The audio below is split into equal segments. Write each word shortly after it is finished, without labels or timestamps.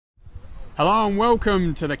Hello and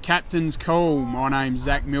welcome to the Captain's Call. My name's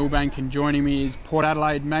Zac Milbank and joining me is Port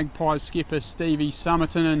Adelaide Magpies skipper Steven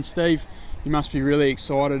Summerton. And Steve, you must be really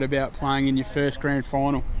excited about playing in your first grand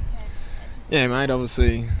final. Yeah, mate,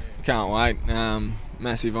 obviously can't wait.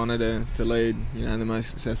 Massive honour to lead the most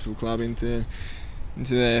successful club into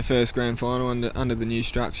their first grand final under the new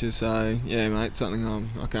structure. So yeah, mate, something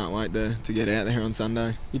I can't wait to get out there on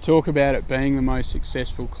Sunday. You talk about it being the most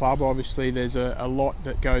successful club. Obviously there's a lot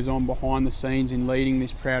that goes on behind the scenes in leading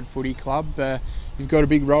this proud footy club. You've got a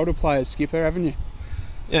big role to play as skipper, haven't you?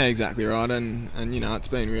 Yeah, exactly right, and it's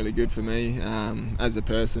been really good for me as a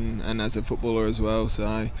person and as a footballer as well.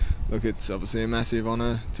 So look, it's obviously a massive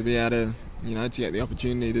honour to be able to to get the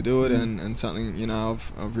opportunity to do it, and something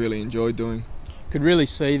I've really enjoyed doing. Could really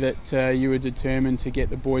see that you were determined to get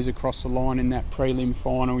the boys across the line in that prelim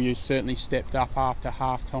final. You certainly stepped up after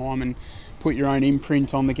half time and put your own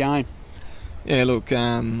imprint on the game. Yeah, look,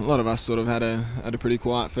 a lot of us sort of had a pretty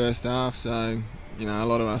quiet first half, so a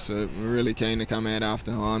lot of us were really keen to come out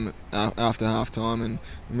after half time and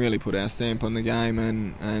really put our stamp on the game,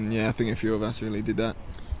 and yeah, I think a few of us really did that.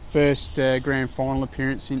 First grand final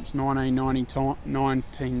appearance since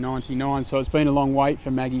 1999, so it's been a long wait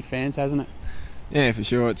for Maggie fans, hasn't it? Yeah, for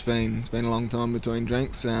sure. It's been a long time between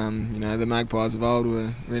drinks. The Magpies of old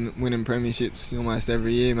were winning premierships almost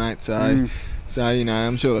every year, mate. So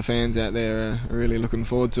I'm sure the fans out there are really looking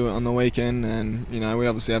forward to it on the weekend. And we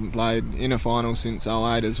obviously haven't played in a final since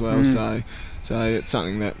 '08 as well. So it's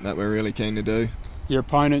something that we're really keen to do. Your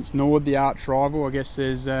opponent's Nord, the arch rival. I guess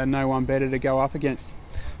there's no one better to go up against.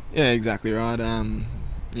 Yeah, exactly right.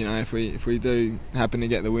 If we do happen to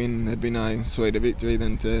get the win, there'd be no sweeter victory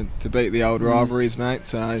than to beat the old rivalries, mate.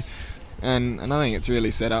 So, and I think it's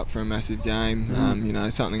really set up for a massive game.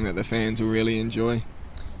 Something that the fans will really enjoy.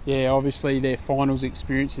 Yeah, obviously their finals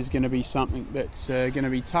experience is going to be something that's going to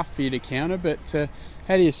be tough for you to counter. But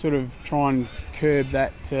how do you sort of try and curb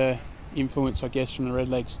that influence, I guess, from the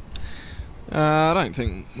Redlegs? I don't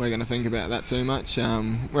think we're going to think about that too much.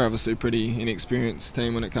 We're obviously a pretty inexperienced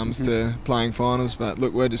team when it comes to playing finals, but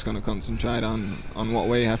look, we're just going to concentrate on what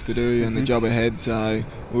we have to do and the job ahead, so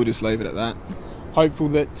we'll just leave it at that. Hopeful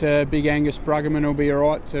that Big Angus Bruggeman will be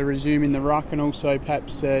alright to resume in the ruck, and also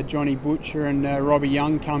perhaps Johnny Butcher and Robbie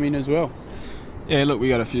Young come in as well. Yeah, look, we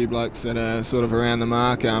got a few blokes that are sort of around the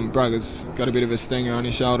mark. Brugger's got a bit of a stinger on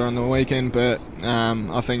his shoulder on the weekend, but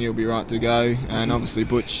I think he'll be right to go, and obviously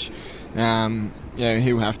Butch,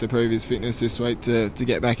 he'll have to prove his fitness this week to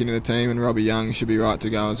get back into the team, and Robbie Young should be right to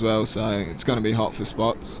go as well, so it's going to be hot for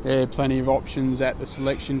spots. Yeah, plenty of options at the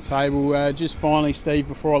selection table. Just finally, Steve,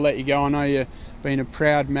 before I let you go, I know you've been a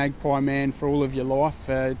proud Magpie man for all of your life.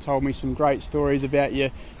 Told me some great stories about your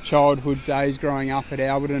childhood days growing up at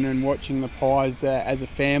Alberton and watching the Pies as a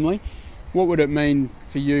family. What would it mean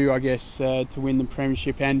for you, I guess, to win the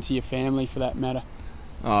premiership, and to your family for that matter?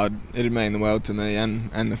 Oh, it'd mean the world to me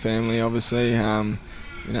and the family, obviously.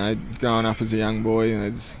 Growing up as a young boy,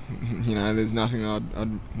 there's nothing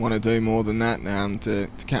I'd want to do more than that. To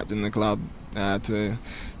captain the club to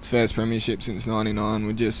its first premiership since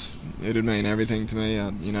 '99 it'd mean everything to me.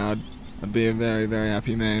 I'd be a very, very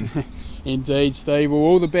happy man. Indeed, Steve. Well,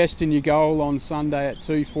 all the best in your goal on Sunday at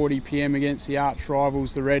 2:40 p.m. against the arch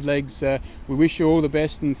rivals, the Redlegs. We wish you all the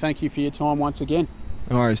best, and thank you for your time once again.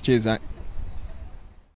 No worries. Cheers, Zach.